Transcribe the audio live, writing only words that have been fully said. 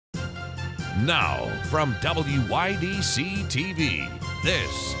Now, from WYDC TV,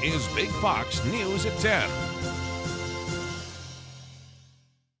 this is Big Fox News at 10.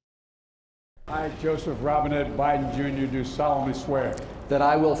 I, Joseph Robinette Biden Jr., do solemnly swear that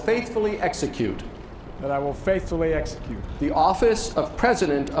I will faithfully execute the office of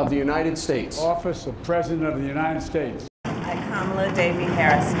President of the United States. Office of President of the United States. I, Kamala Davy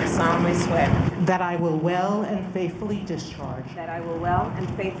Harris, do solemnly swear that I will well and faithfully discharge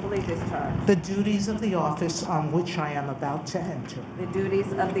the duties of the office on which I am about to enter.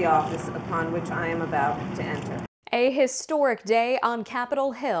 A historic day on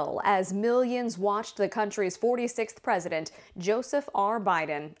Capitol Hill as millions watched the country's 46th president, Joseph R.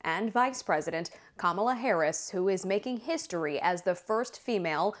 Biden, and Vice President Kamala Harris, who is making history as the first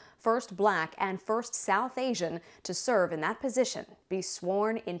female, first Black, and first South Asian to serve in that position, be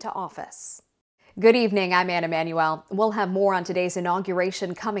sworn into office. Good evening, I'm Anna Manuel. We'll have more on today's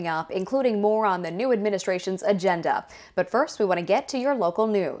inauguration coming up, including more on the new administration's agenda. But first, we want to get to your local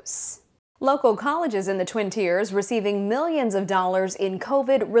news. Local colleges in the Twin Tiers receiving millions of dollars in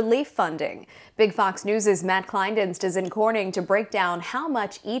COVID relief funding. Big Fox News' Matt Kleindinst is in Corning to break down how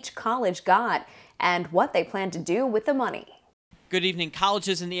much each college got and what they plan to do with the money. Good evening.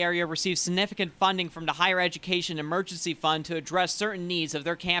 Colleges in the area received significant funding from the Higher Education Emergency Fund to address certain needs of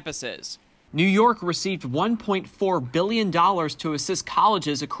their campuses. New York received $1.4 billion to assist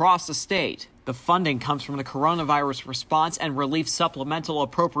colleges across the state. The funding comes from the Coronavirus Response and Relief Supplemental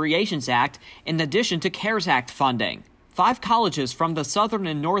Appropriations Act, in addition to CARES Act funding. 5 colleges from the southern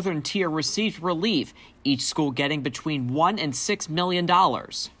and northern tier received relief, each school getting between $1 and $6 million.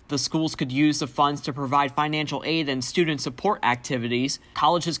 The schools could use the funds to provide financial aid and student support activities.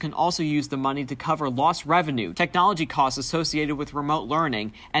 Colleges can also use the money to cover lost revenue, technology costs associated with remote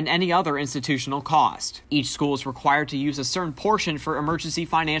learning, and any other institutional cost. Each school is required to use a certain portion for emergency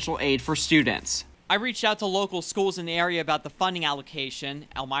financial aid for students. I reached out to local schools in the area about the funding allocation.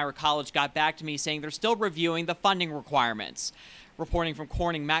 Elmira College got back to me saying they're still reviewing the funding requirements. Reporting from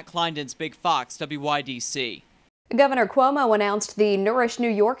Corning, Matt Kleindinst, Big Fox, WYDC. Governor Cuomo announced the Nourish New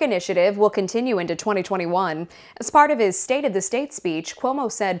York initiative will continue into 2021. As part of his State of the State speech, Cuomo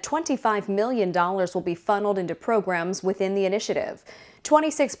said $25 million will be funneled into programs within the initiative.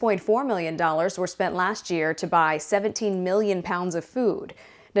 $26.4 million were spent last year to buy 17 million pounds of food.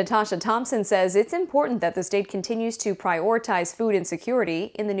 Natasha Thompson says it's important that the state continues to prioritize food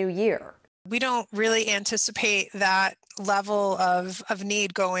insecurity in the new year. We don't really anticipate that level of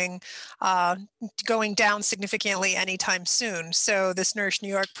need going down significantly anytime soon. So this Nourish New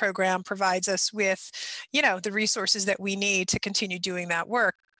York program provides us with, the resources that we need to continue doing that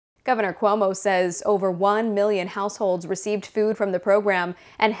work. Governor Cuomo says over 1 million households received food from the program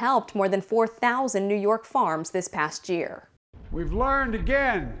and helped more than 4,000 New York farms this past year. We've learned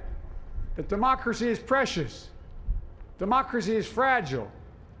again that democracy is precious. Democracy is fragile.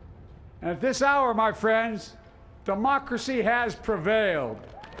 And at this hour, my friends, democracy has prevailed.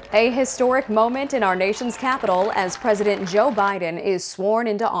 A historic moment in our nation's capital as President Joe Biden is sworn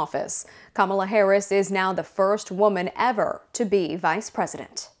into office. Kamala Harris is now the first woman ever to be vice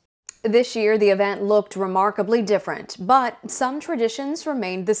president. This year, the event looked remarkably different, but some traditions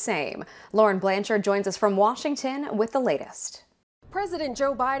remained the same. Lauren Blanchard joins us from Washington with the latest. President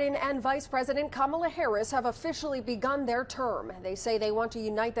Joe Biden and Vice President Kamala Harris have officially begun their term. They say they want to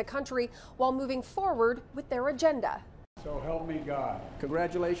unite the country while moving forward with their agenda. So help me God.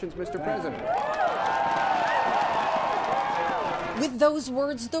 Congratulations, Mr. President. With those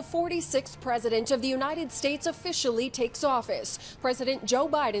words, the 46th President of the United States officially takes office. President Joe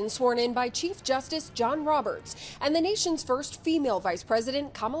Biden sworn in by Chief Justice John Roberts, and the nation's first female Vice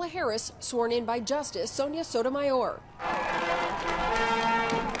President, Kamala Harris, sworn in by Justice Sonia Sotomayor.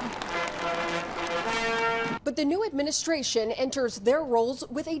 But the new administration enters their roles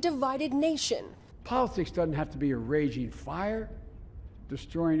with a divided nation. Politics doesn't have to be a raging fire,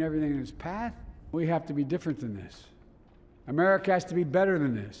 destroying everything in its path. We have to be different than this. America has to be better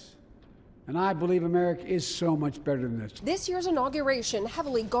than this. And I believe America is so much better than this. This year's inauguration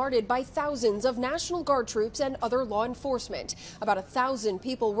heavily guarded by thousands of National Guard troops and other law enforcement. About 1,000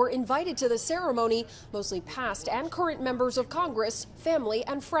 people were invited to the ceremony, mostly past and current members of Congress, family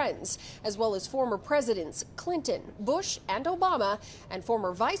and friends, as well as former presidents Clinton, Bush, and Obama, and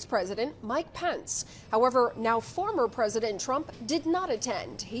former Vice President Mike Pence. However, now former President Trump did not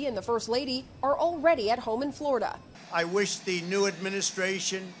attend. He and the First Lady are already at home in Florida. I wish the new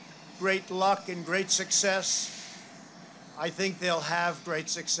administration great luck and great success. I think they'll have great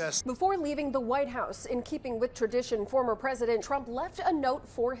success. Before leaving the White House, in keeping with tradition, former President Trump left a note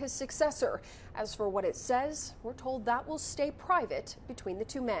for his successor. As for what it says, we're told that will stay private between the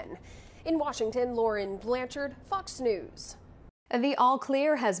two men. In Washington, Lauren Blanchard, Fox News. The all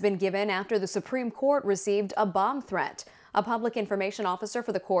clear has been given after the Supreme Court received a bomb threat. A public information officer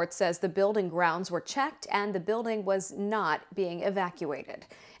for the court says the building grounds were checked and the building was not being evacuated.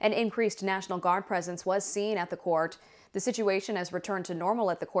 An increased National Guard presence was seen at the court. The situation has returned to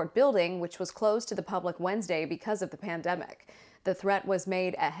normal at the court building, which was closed to the public Wednesday because of the pandemic. The threat was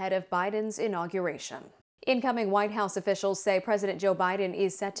made ahead of Biden's inauguration. Incoming White House officials say President Joe Biden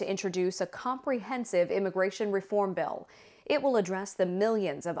is set to introduce a comprehensive immigration reform bill. It will address the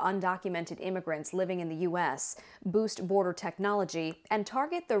millions of undocumented immigrants living in the U.S., boost border technology, and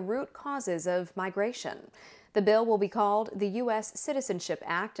target the root causes of migration. The bill will be called the U.S. Citizenship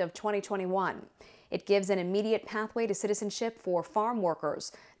Act of 2021. It gives an immediate pathway to citizenship for farm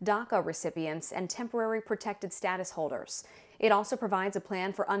workers, DACA recipients, and temporary protected status holders. It also provides a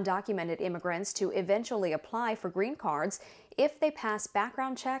plan for undocumented immigrants to eventually apply for green cards if they pass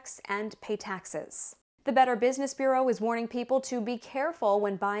background checks and pay taxes. The Better Business Bureau is warning people to be careful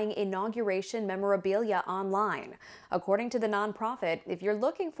when buying inauguration memorabilia online. According to the nonprofit, if you're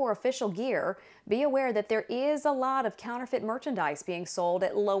looking for official gear, be aware that there is a lot of counterfeit merchandise being sold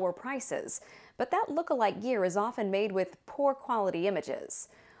at lower prices. But that look-alike gear is often made with poor quality images.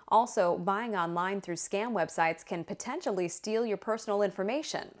 Also, buying online through scam websites can potentially steal your personal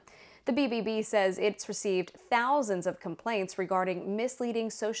information. The BBB says it's received thousands of complaints regarding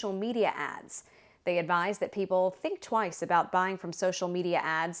misleading social media ads. They advise that people think twice about buying from social media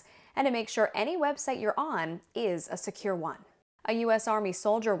ads and to make sure any website you're on is a secure one. A U.S. Army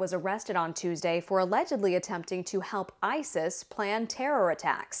soldier was arrested on Tuesday for allegedly attempting to help ISIS plan terror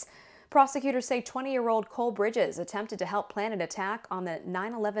attacks. Prosecutors say 20-year-old Cole Bridges attempted to help plan an attack on the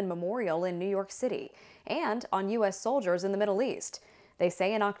 9/11 memorial in New York City and on U.S. soldiers in the Middle East. They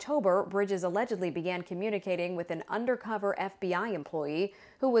say in October, Bridges allegedly began communicating with an undercover FBI employee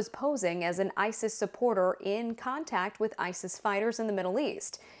who was posing as an ISIS supporter in contact with ISIS fighters in the Middle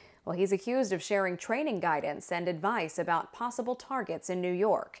East. Well, he's accused of sharing training guidance and advice about possible targets in New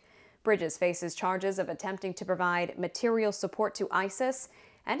York. Bridges faces charges of attempting to provide material support to ISIS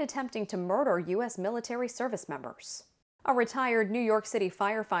and attempting to murder U.S. military service members. A retired New York City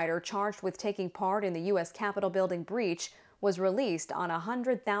firefighter charged with taking part in the U.S. Capitol building breach was released on a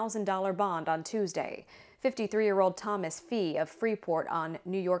 $100,000 bond on Tuesday. 53-year-old Thomas Fee of Freeport on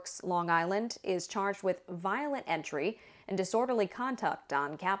New York's Long Island is charged with violent entry and disorderly conduct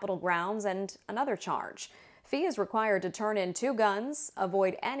on Capitol grounds and another charge. Fee is required to turn in 2 guns,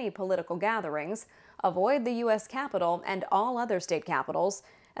 avoid any political gatherings, avoid the U.S. Capitol and all other state capitals,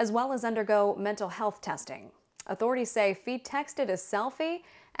 as well as undergo mental health testing. Authorities say Fee texted a selfie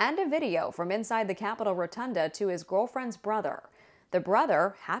and a video from inside the Capitol Rotunda to his girlfriend's brother. The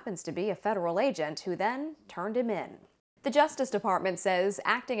brother happens to be a federal agent who then turned him in. The Justice Department says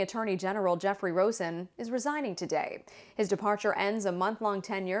Acting Attorney General Jeffrey Rosen is resigning today. His departure ends a month-long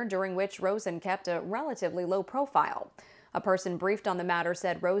tenure during which Rosen kept a relatively low profile. A person briefed on the matter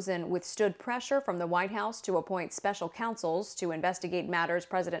said Rosen withstood pressure from the White House to appoint special counsels to investigate matters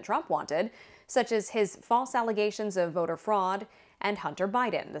President Trump wanted, such as his false allegations of voter fraud and Hunter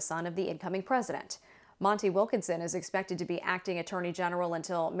Biden, the son of the incoming president. Monty Wilkinson is expected to be acting attorney general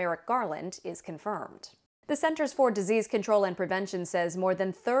until Merrick Garland is confirmed. The Centers for Disease Control and Prevention says more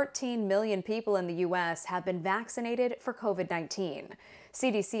than 13 million people in the U.S. have been vaccinated for COVID-19.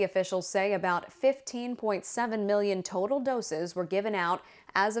 CDC officials say about 15.7 million total doses were given out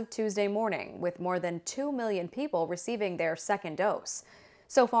as of Tuesday morning, with more than 2 million people receiving their second dose.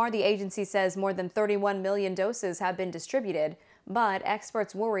 So far, the agency says more than 31 million doses have been distributed, but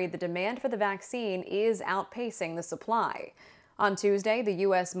experts worry the demand for the vaccine is outpacing the supply. On Tuesday, the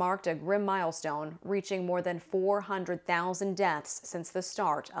U.S. marked a grim milestone, reaching more than 400,000 deaths since the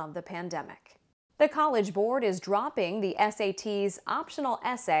start of the pandemic. The College Board is dropping the SAT's optional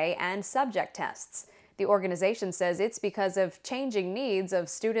essay and subject tests. The organization says it's because of changing needs of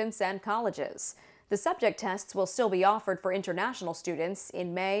students and colleges. The subject tests will still be offered for international students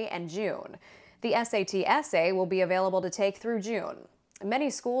in May and June. The SAT essay will be available to take through June.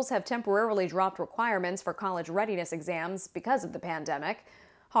 Many schools have temporarily dropped requirements for college readiness exams because of the pandemic.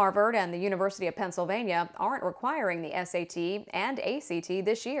 Harvard and the University of Pennsylvania aren't requiring the SAT and ACT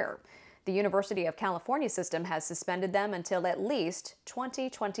this year. The University of California system has suspended them until at least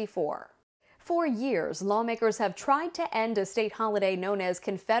 2024. For years, lawmakers have tried to end a state holiday known as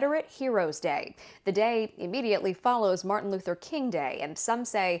Confederate Heroes Day. The day immediately follows Martin Luther King Day, and some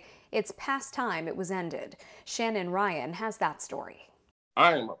say it's past time it was ended. Shannon Ryan has that story.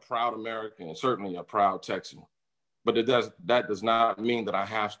 I am a proud American and certainly a proud Texan. but that does not mean that I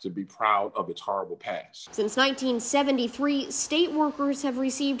have to be proud of its horrible past. Since 1973, state workers have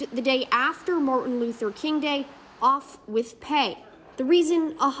received the day after Martin Luther King Day off with pay. The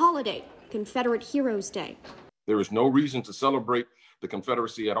reason, a holiday, Confederate Heroes Day. There is no reason to celebrate the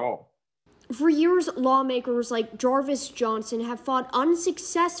Confederacy at all. For years, lawmakers like Jarvis Johnson have fought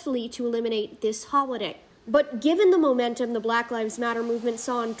unsuccessfully to eliminate this holiday. But given the momentum the Black Lives Matter movement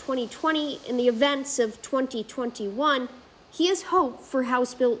saw in 2020 and the events of 2021, he has hope for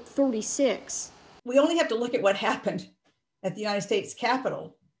House Bill 36. We only have to look at what happened at the United States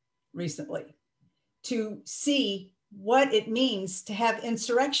Capitol recently to see what it means to have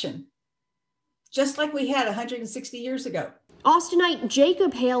insurrection, just like we had 160 years ago. Austinite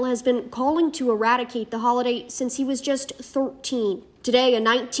Jacob Hale has been calling to eradicate the holiday since he was just 13. Today, a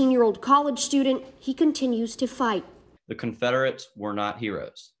 19-year-old college student, he continues to fight. The Confederates were not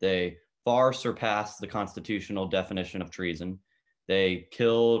heroes. They far surpassed the constitutional definition of treason. They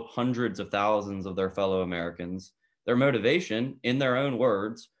killed hundreds of thousands of their fellow Americans. Their motivation, in their own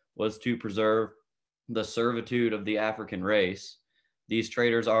words, was to preserve the servitude of the African race. These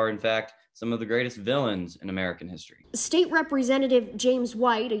traitors are, in fact, some of the greatest villains in American history. State Representative James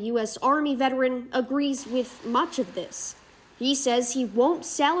White, a U.S. Army veteran, agrees with much of this. He says he won't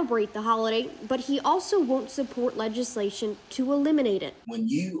celebrate the holiday, but he also won't support legislation to eliminate it. When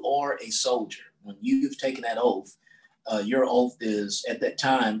you are a soldier, when you've taken that oath, your oath is at that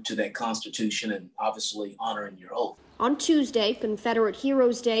time to that Constitution and obviously honoring your oath. On Tuesday, Confederate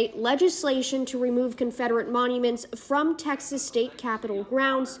Heroes Day, legislation to remove Confederate monuments from Texas state capitol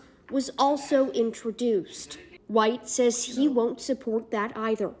grounds was also introduced. White says he won't support that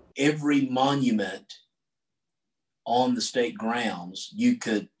either. Every monument on the state grounds, you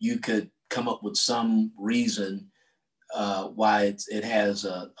could come up with some reason why it has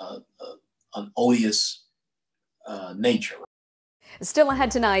an odious nature. Still ahead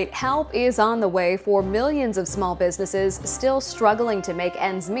tonight, help is on the way for millions of small businesses still struggling to make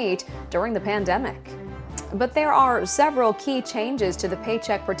ends meet during the pandemic. But there are several key changes to the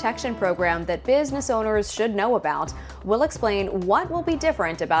Paycheck Protection Program that business owners should know about. We'll explain what will be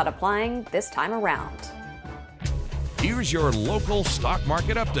different about applying this time around. Here's your local stock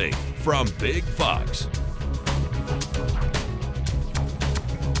market update from Big Fox.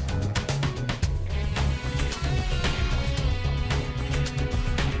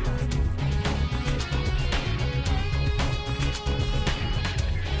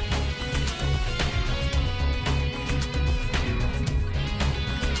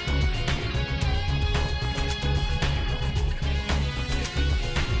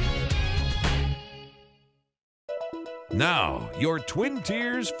 Now, your Twin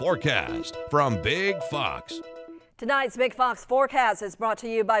Tiers forecast from Big Fox. Tonight's Big Fox forecast is brought to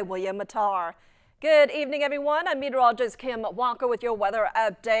you by William Mattar. Good evening, everyone. I'm meteorologist Kim Walker with your weather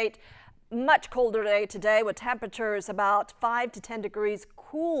update. Much colder day today with temperatures about 5 to 10 degrees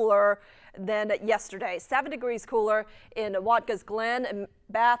cooler than yesterday. 7 degrees cooler in Watka's Glen and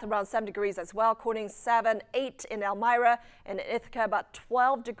Bath, around 7 degrees as well. Corning 7, 8 in Elmira, and in Ithaca about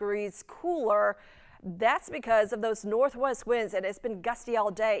 12 degrees cooler. That's because of those northwest winds, and it's been gusty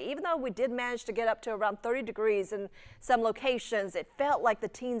all day. Even though we did manage to get up to around 30 degrees in some locations, it felt like the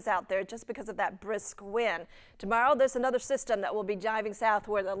teens out there just because of that brisk wind. Tomorrow, there's another system that will be driving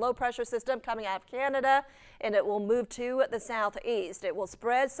southward, the low pressure system coming out of Canada, and it will move to the southeast. It will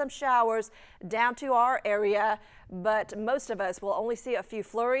spread some showers down to our area, but most of us will only see a few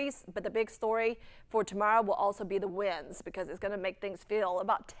flurries. But the big story for tomorrow will also be the winds, because it's going to make things feel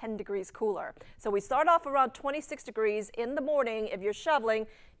about 10 degrees cooler. So we start off around 26 degrees in the morning. If you're shoveling,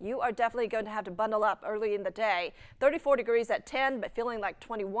 you are definitely going to have to bundle up early in the day. 34 degrees at 10, but feeling like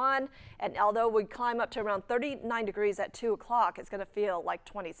 21. And although we climb up to around 39 degrees at 2 o'clock, it's going to feel like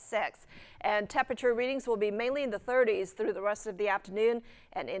 26. And temperature readings will be mainly in the 30s through the rest of the afternoon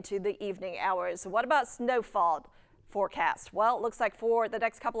and into the evening hours. What about snowfall forecast? Well, it looks like for the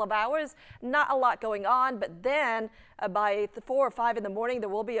next couple of hours, not a lot going on, but then by 4 or 5 in the morning, there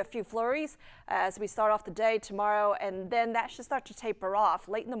will be a few flurries as we start off the day tomorrow, and then that should start to taper off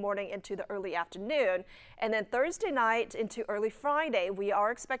late in the morning into the early afternoon. And then Thursday night into early Friday, we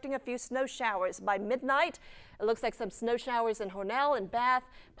are expecting a few snow showers by midnight. It looks like some snow showers in Hornell and Bath,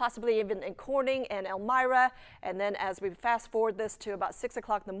 possibly even in Corning and Elmira. And then as we fast forward this to about 6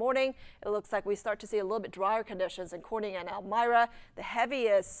 o'clock in the morning, it looks like we start to see a little bit drier conditions in Corning and Elmira. The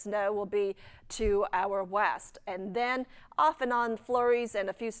heaviest snow will be to our west. And then off and on flurries and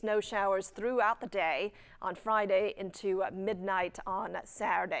a few snow showers throughout the day on Friday into midnight on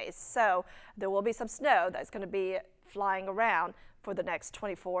Saturday. So there will be some snow that's going to be flying around for the next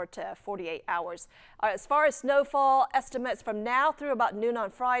 24 to 48 hours. As far as snowfall estimates from now through about noon on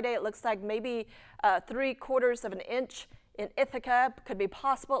Friday, it looks like maybe 3/4 of an inch in Ithaca could be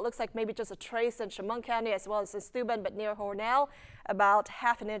possible. It looks like maybe just a trace in Chemung County as well as in Steuben, but near Hornell, about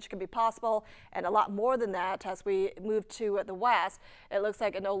 1/2 inch could be possible, and a lot more than that as we move to the west. It looks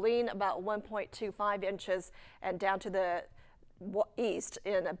like in Olean about 1.25 inches, and down to the east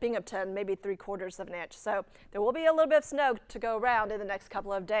in Binghamton, maybe 3/4 of an inch. So there will be a little bit of snow to go around in the next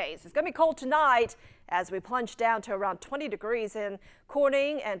couple of days. It's going to be cold tonight as we plunge down to around 20 degrees in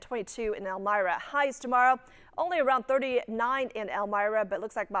Corning and 22 in Elmira. Highs tomorrow, only around 39 in Elmira, but it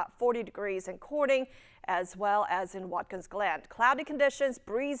looks like about 40 degrees in Corning as well as in Watkins Glen. Cloudy conditions,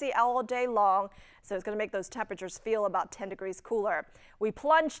 breezy all day long, so it's going to make those temperatures feel about 10 degrees cooler. We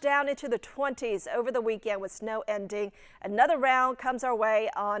plunge down into the 20s over the weekend with snow ending. Another round comes our way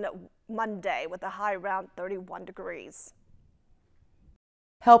on Monday with a high around 31 degrees.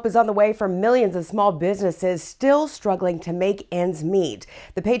 Help is on the way for millions of small businesses still struggling to make ends meet.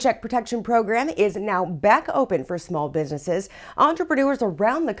 The Paycheck Protection Program is now back open for small businesses. Entrepreneurs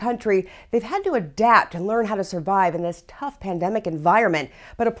around the country, they've had to adapt and learn how to survive in this tough pandemic environment.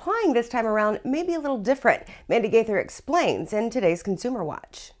 But applying this time around may be a little different. Mandy Gaither explains in today's Consumer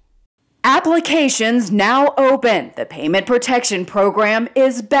Watch. Applications now open. The Payment Protection Program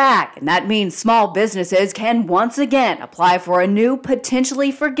is back, and that means small businesses can once again apply for a new,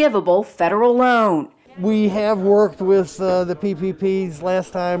 potentially forgivable federal loan. We have worked with the PPPs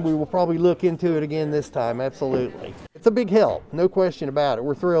last time. We will probably look into it again this time, absolutely. It's a big help, no question about it.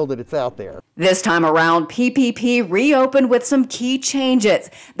 We're thrilled that it's out there. This time around, PPP reopened with some key changes.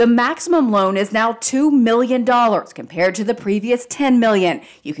 The maximum loan is now $2 million compared to the previous $10 million.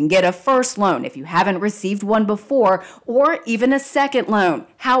 You can get a first loan if you haven't received one before, or even a second loan.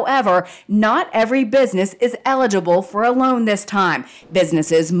 However, not every business is eligible for a loan this time.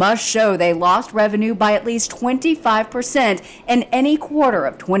 Businesses must show they lost revenue by at least 25% in any quarter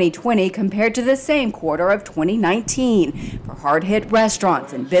of 2020 compared to the same quarter of 2019. For hard-hit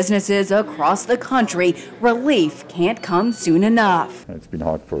restaurants and businesses across the country, relief can't come soon enough. It's been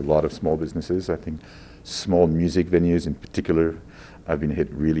hard for a lot of small businesses. I think small music venues in particular have been hit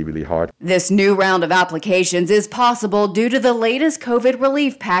really, really hard. This new round of applications is possible due to the latest COVID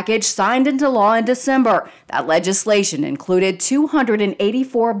relief package signed into law in December. That legislation included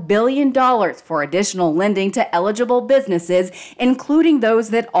 $284 billion for additional lending to eligible businesses, including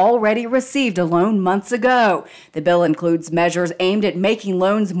those that already received a loan months ago. The bill includes measures aimed at making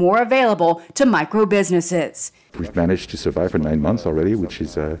loans more available to micro businesses. We've managed to survive for 9 months already, which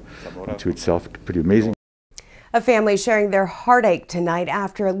is to itself pretty amazing. A family sharing their heartache tonight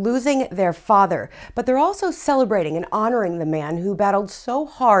after losing their father, but they're also celebrating and honoring the man who battled so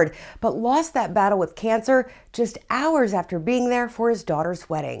hard but lost that battle with cancer just hours after being there for his daughter's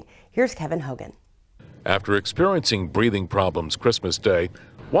wedding. Here's Kevin Hogan. After experiencing breathing problems Christmas Day,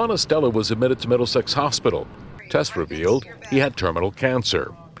 Juan Estella was admitted to Middlesex Hospital. Tests revealed he had terminal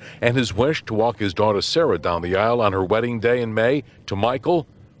cancer. And his wish to walk his daughter Sarah down the aisle on her wedding day in May to Michael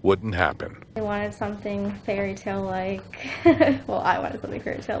wouldn't happen. I wanted something fairy tale-like. Well, I wanted something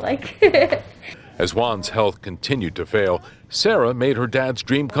fairy tale-like. As Juan's health continued to fail, Sarah made her dad's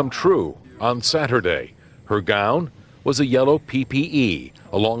dream come true on Saturday. Her gown was a yellow PPE,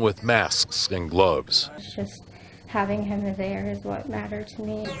 along with masks and gloves. Just having him there is what mattered to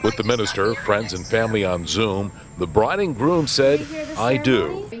me. With the minister, friends, and family on Zoom, the bride and groom said, "I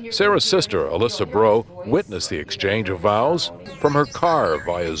do." Sarah's sister, Alyssa Bro, witnessed the exchange of vows from her car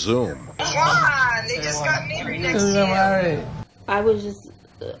via Zoom. They just got married next year. I was just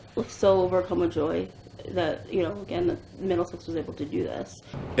so overcome with joy that, again, that Middlesex was able to do this.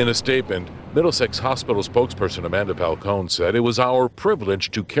 In a statement, Middlesex Hospital spokesperson Amanda Falcone said, "It was our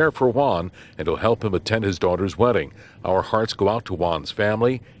privilege to care for Juan and to help him attend his daughter's wedding. Our hearts go out to Juan's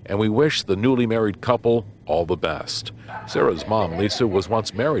family, and we wish the newly married couple all the best." Sarah's mom, Lisa, was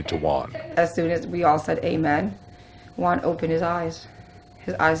once married to Juan. As soon as we all said amen, Juan opened his eyes.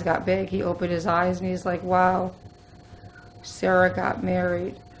 His eyes got big. He opened his eyes and he's like, wow, Sarah got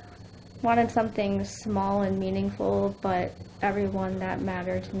married. Wanted something small and meaningful, but everyone that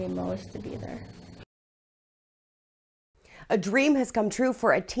mattered to me most to be there. A dream has come true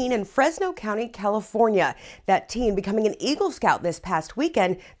for a teen in Fresno County, California. That teen becoming an Eagle Scout this past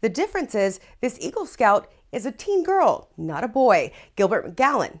weekend. The difference is this Eagle Scout is a teen girl, not a boy. Gilbert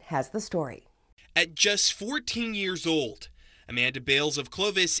McGowan has the story. At just 14 years old, Amanda Bales of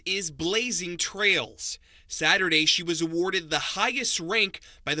Clovis is blazing trails. Saturday, she was awarded the highest rank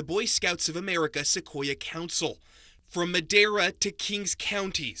by the Boy Scouts of America Sequoia Council. From Madera to Kings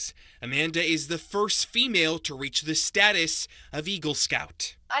counties, Amanda is the first female to reach the status of Eagle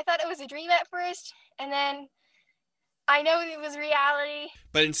Scout. I thought it was a dream at first, and then I know it was reality.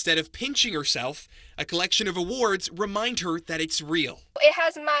 But instead of pinching herself, a collection of awards remind her that it's real. It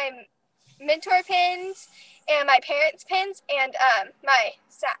has my mentor pins and my parents' pins and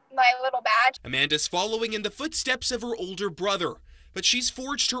my little badge. Amanda's following in the footsteps of her older brother, but she's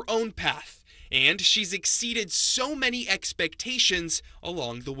forged her own path, and she's exceeded so many expectations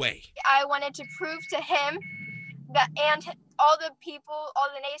along the way. I wanted to prove to him that, and all the people, all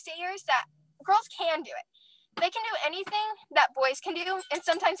the naysayers, that girls can do it. They can do anything that boys can do, and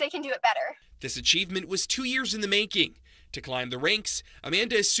sometimes they can do it better. This achievement was 2 years in the making. To climb the ranks,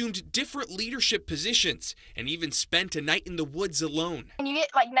 Amanda assumed different leadership positions and even spent a night in the woods alone. And you get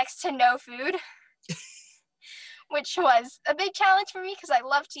next to no food, which was a big challenge for me because I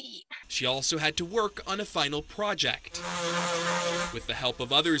love to eat. She also had to work on a final project. With the help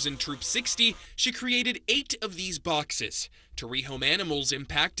of others in Troop 60, she created 8 of these boxes to rehome animals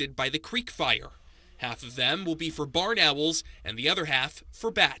impacted by the Creek Fire. Half of them will be for barn owls and the other half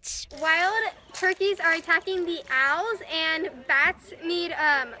for bats. Wild turkeys are attacking the owls, and bats need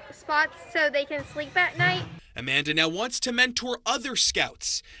spots so they can sleep at night. Amanda now wants to mentor other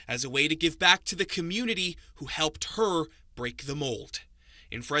scouts as a way to give back to the community who helped her break the mold.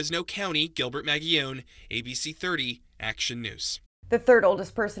 In Fresno County, Gilbert Maguione, ABC 30 Action News. The third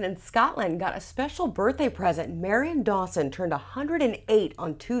oldest person in Scotland got a special birthday present. Marion Dawson turned 108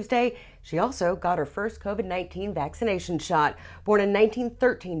 on Tuesday. She also got her first COVID-19 vaccination shot. Born in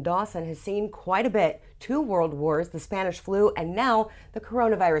 1913, Dawson has seen quite a bit. 2 world wars, the Spanish flu, and now the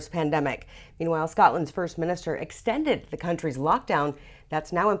coronavirus pandemic. Meanwhile, Scotland's First Minister extended the country's lockdown.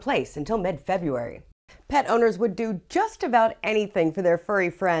 That's now in place until mid-February. Pet owners would do just about anything for their furry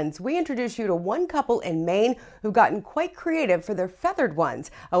friends. We introduce you to one couple in Maine who've gotten quite creative for their feathered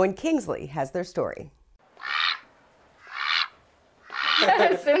ones. Owen Kingsley has their story.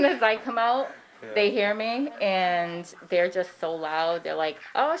 As soon as I come out, they hear me and they're just so loud. They're like,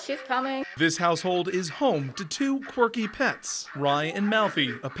 oh, she's coming. This household is home to 2 quirky pets, Rye and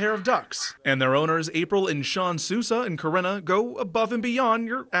Malfi, a pair of ducks. And their owners, April and Sean Sousa and Corinna, go above and beyond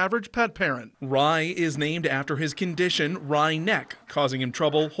your average pet parent. Rye is named after his condition, Rye neck, causing him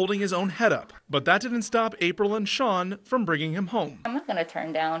trouble holding his own head up. But that didn't stop April and Sean from bringing him home. I'm not going to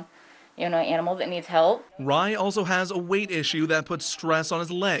turn down an animal that needs help. Rye also has a weight issue that puts stress on his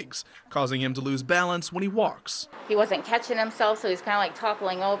legs, causing him to lose balance when he walks. He wasn't catching himself, so he's kind of like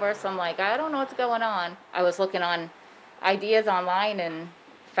toppling over. So I'm like, I don't know what's going on. I was looking on ideas online and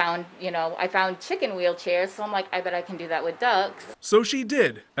found chicken wheelchairs. So I'm like, I bet I can do that with ducks. So she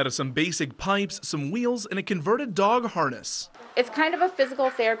did, out of some basic pipes, some wheels, and a converted dog harness. It's kind of a physical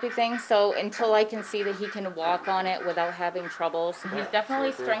therapy thing, so until I can see that he can walk on it without having troubles. He's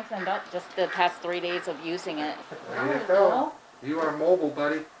definitely strengthened up just the past 3 days of using it. There you go. You are mobile,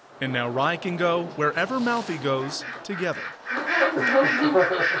 buddy. And now Rye can go wherever Malfi goes together.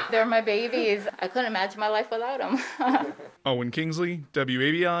 They're my babies. I couldn't imagine my life without them. Owen Kingsley,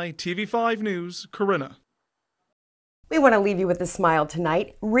 WABI TV5 News, Corinna. We want to leave you with a smile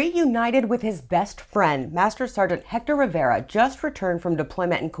tonight. Reunited with his best friend, Master Sergeant Hector Rivera just returned from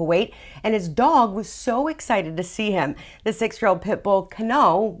deployment in Kuwait, and his dog was so excited to see him. The 6-year-old pit bull,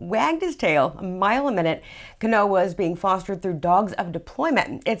 Kano, wagged his tail a mile a minute. Kano was being fostered through Dogs of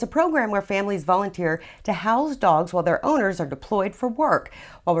Deployment. It's a program where families volunteer to house dogs while their owners are deployed for work.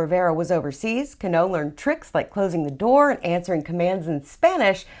 While Rivera was overseas, Kano learned tricks like closing the door and answering commands in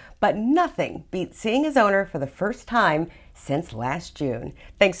Spanish, but nothing beats seeing his owner for the first time since last June.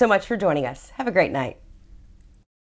 Thanks so much for joining us. Have a great night.